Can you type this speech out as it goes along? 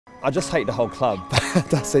I just hate the whole club.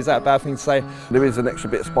 Is that a bad thing to say? There is an extra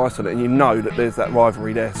bit of spice on it, and you know that there's that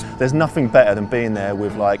rivalry there. There's nothing better than being there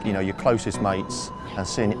with, like, you know, your closest mates and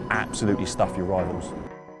seeing you absolutely stuff your rivals.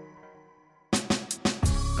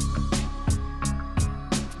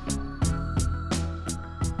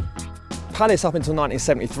 Palace up until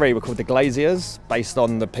 1973 were called the Glaziers, based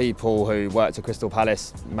on the people who worked at Crystal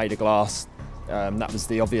Palace, made of glass. That was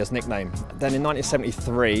the obvious nickname. Then in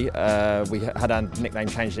 1973, we had our nickname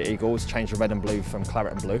changed to Eagles, changed to red and blue from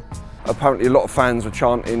claret and blue. Apparently a lot of fans were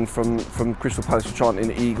chanting from Crystal Palace, were chanting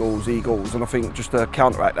Eagles, Eagles, and I think just to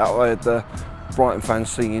counteract that, I had the Brighton fans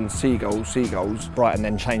singing Seagulls, Seagulls. Brighton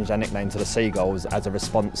then changed their nickname to the Seagulls as a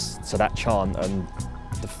response to that chant, and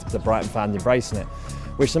the Brighton fans embracing it,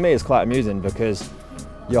 which to me is quite amusing because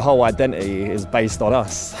your whole identity is based on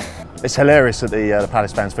us. It's hilarious that the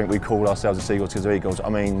Palace fans think we call ourselves the Seagulls because of Eagles. I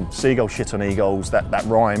mean, Seagulls shit on Eagles, that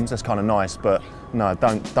rhymes, that's kind of nice, but no,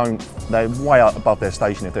 don't, they're way up above their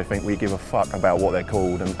station if they think we give a fuck about what they're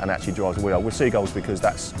called and actually drives the wheel. We're Seagulls because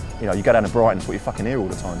that's, you know, you go down to Brighton, it's what you fucking hear all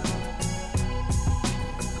the time.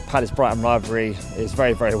 Palace-Brighton rivalry is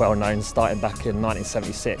very, very well known, starting back in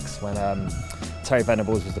 1976 when Terry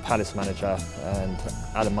Venables was the Palace manager and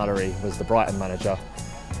Alan Mullery was the Brighton manager.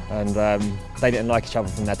 And they didn't like each other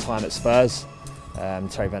from their time at Spurs.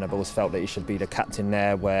 Terry Venables felt that he should be the captain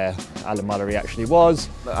there where Alan Mullery actually was.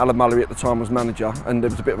 Alan Mullery at the time was manager, and there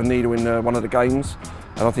was a bit of a needle in one of the games,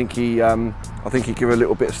 and I think he gave a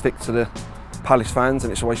little bit of stick to the Palace fans,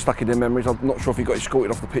 and it's always stuck in their memories. I'm not sure if he got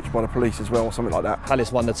escorted off the pitch by the police as well or something like that.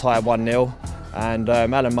 Palace won the tie 1-0, and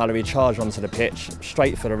Alan Mullery charged onto the pitch,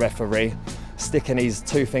 straight for the referee, sticking his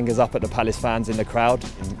two fingers up at the Palace fans in the crowd.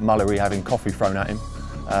 Mullery having coffee thrown at him.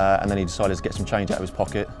 And then he decided to get some change out of his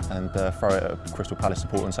pocket and throw it at a Crystal Palace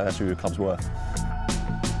supporter and say that's who the club's worth.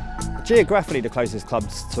 Geographically, the closest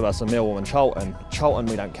clubs to us are Millwall and Charlton. Charlton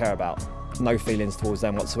we don't care about, no feelings towards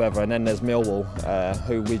them whatsoever. And then there's Millwall,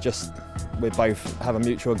 who we both have a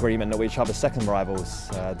mutual agreement that we're each other's second rivals.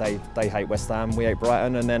 They hate West Ham, we hate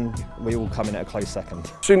Brighton, and then we all come in at a close second.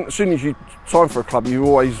 As soon as you sign for a club, you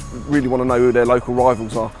always really want to know who their local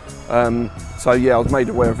rivals are. So yeah, I was made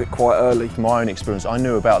aware of it quite early. From my own experience, I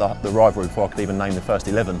knew about the rivalry before I could even name the first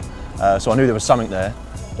 11. So I knew there was something there.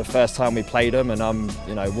 The first time we played them, and I'm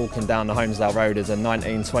walking down the Holmesdale Road as a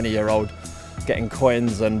 19, 20-year-old, getting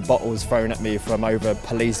coins and bottles thrown at me from over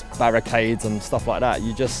police barricades and stuff like that.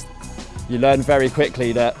 You learn very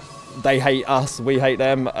quickly that they hate us, we hate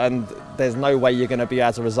them, and there's no way you're going to be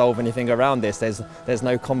able to resolve anything around this. There's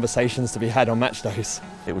no conversations to be had on match days.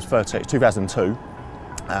 It was 2002.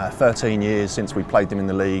 13 years since we played them in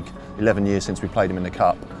the league, 11 years since we played them in the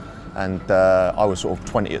cup, and I was sort of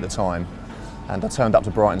 20 at the time, and I turned up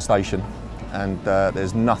to Brighton Station, and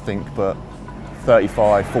there's nothing but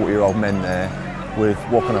 35, 40-year-old men there with,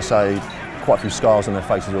 what can I say, quite a few scars on their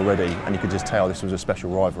faces already, and you could just tell this was a special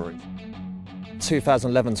rivalry.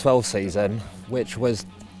 2011-12 season, which was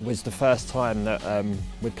the first time that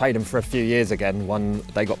we'd played them for a few years again when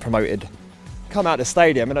they got promoted. Come out of the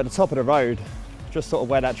stadium, and at the top of the road, just sort of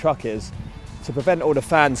where that truck is, to prevent all the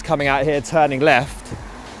fans coming out here turning left,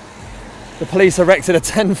 the police erected a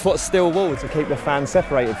 10-foot steel wall to keep the fans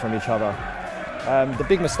separated from each other. The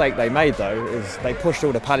big mistake they made though is they pushed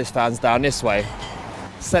all the Palace fans down this way,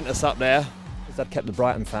 sent us up there, because they'd kept the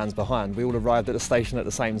Brighton fans behind. We all arrived at the station at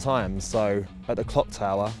the same time, so at the clock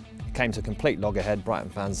tower, it came to complete loggerhead, Brighton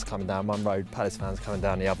fans coming down one road, Palace fans coming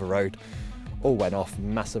down the other road, all went off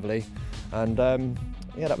massively, and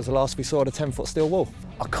yeah, that was the last we saw of the 10-foot steel wall.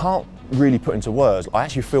 I can't really put into words. I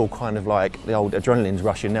actually feel kind of like the old adrenaline's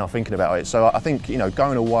rushing now thinking about it. So I think, you know,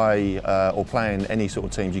 going away or playing any sort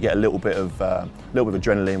of teams, you get a little bit of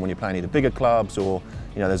adrenaline when you're playing either bigger clubs or,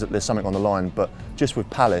 you know, there's something on the line. But just with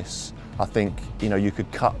Palace, I think, you know, you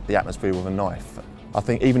could cut the atmosphere with a knife. I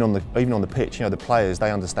think even on the pitch, you know, the players,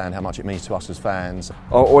 they understand how much it means to us as fans.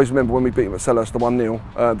 I always remember when we beat them at Selhurst, the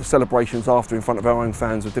 1-0, the celebrations after in front of our own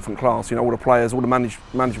fans of different class. You know, all the players, all the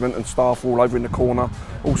management and staff were all over in the corner,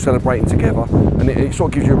 all celebrating together, and it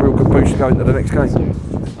sort of gives you a real good boost to go into the next game.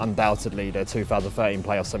 Undoubtedly the 2013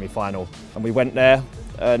 playoff semi-final, and we went there,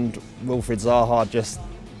 and Wilfried Zaha just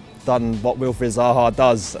done what Wilfried Zaha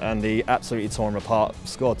does, and he absolutely tore him apart.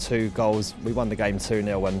 Scored 2 goals. We won the game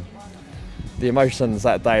 2-0, and the emotions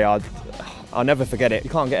that day, I'll never forget it.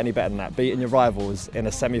 You can't get any better than that. Beating your rivals in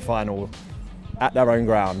a semi-final at their own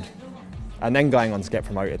ground and then going on to get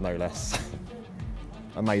promoted, no less.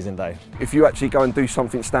 Amazing day. If you actually go and do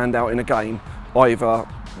something stand out in a game, either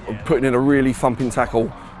putting in a really thumping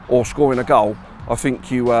tackle or scoring a goal, I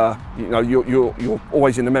think you're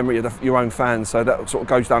always in the memory of your own fans, so that sort of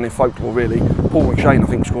goes down in folklore really. Paul McShane, I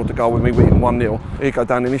think, scored the goal when we beat him 1-0. He'd go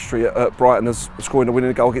down in history at Brighton as scoring the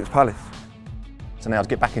winning goal against Palace. So now to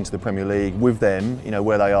get back into the Premier League with them,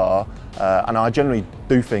 where they are, and I generally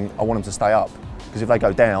do think I want them to stay up, because if they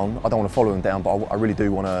go down, I don't want to follow them down, but I really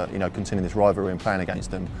do want to, continue this rivalry and playing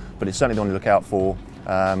against them. But it's certainly the one to look out for.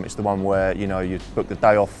 It's the one where, you book the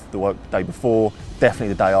day off, the work day before, definitely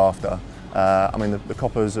the day after. I mean, the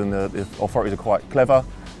coppers and the authorities are quite clever.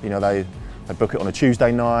 They book it on a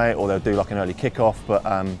Tuesday night, or they'll do like an early kick-off, but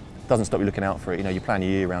it doesn't stop you looking out for it. You're planning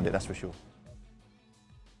your year around it, that's for sure.